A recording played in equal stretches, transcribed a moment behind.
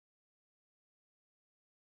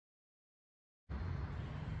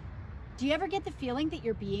Do you ever get the feeling that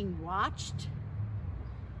you're being watched?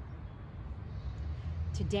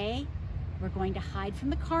 Today, we're going to hide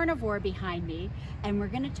from the carnivore behind me, and we're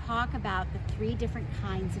going to talk about the 3 different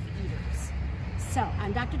kinds of eaters. So,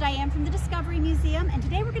 I'm Dr. Diane from the Discovery Museum, and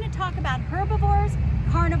today we're going to talk about herbivores,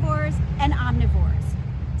 carnivores, and omnivores.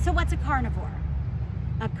 So what's a carnivore?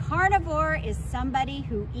 A carnivore is somebody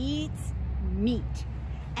who eats meat.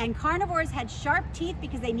 And carnivores had sharp teeth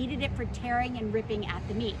because they needed it for tearing and ripping at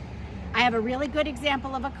the meat. I have a really good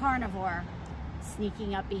example of a carnivore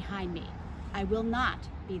sneaking up behind me. I will not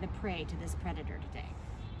be the prey to this predator today.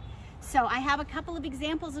 So I have a couple of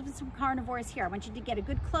examples of some carnivores here. I want you to get a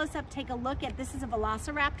good close-up, take a look at, this is a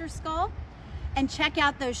Velociraptor skull, and check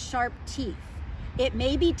out those sharp teeth. It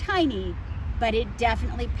may be tiny, but it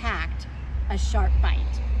definitely packed a sharp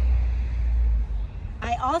bite.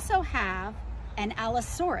 I also have an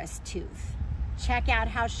Allosaurus tooth. Check out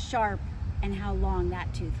how sharp and how long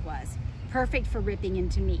that tooth was. Perfect for ripping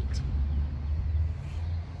into meat.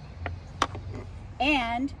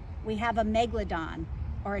 And we have a Megalodon,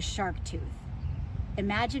 or a shark tooth.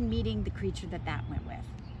 Imagine meeting the creature that went with.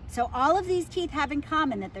 So all of these teeth have in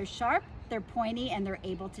common that they're sharp, they're pointy, and they're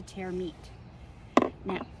able to tear meat.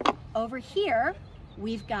 Now, over here,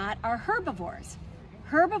 we've got our herbivores.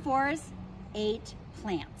 Herbivores ate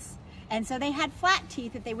plants. And so they had flat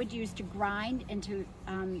teeth that they would use to grind and to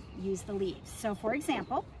use the leaves. So for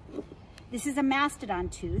example, this is a mastodon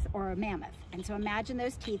tooth or a mammoth. And so imagine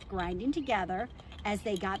those teeth grinding together as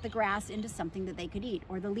they got the grass into something that they could eat,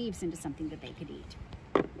 or the leaves into something that they could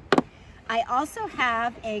eat. I also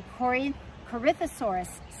have a Carnithosaurus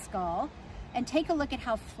skull, and take a look at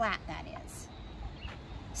how flat that is.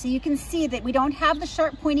 So you can see that we don't have the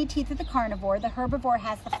sharp pointy teeth of the carnivore. The herbivore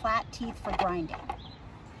has the flat teeth for grinding.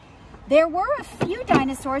 There were a few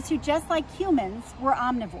dinosaurs who, just like humans, were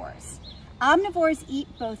omnivores. Omnivores eat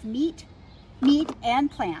both meat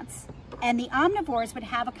and plants, and the omnivores would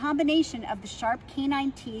have a combination of the sharp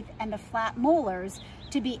canine teeth and the flat molars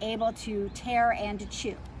to be able to tear and to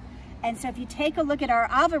chew. And so if you take a look at our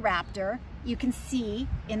Velociraptor, you can see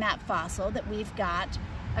in that fossil that we've got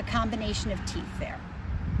a combination of teeth there.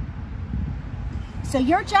 So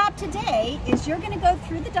your job today is you're going to go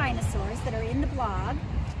through the dinosaurs that are in the blog.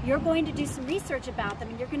 You're going to do some research about them,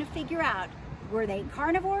 and you're going to figure out, were they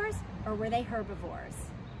carnivores or were they herbivores?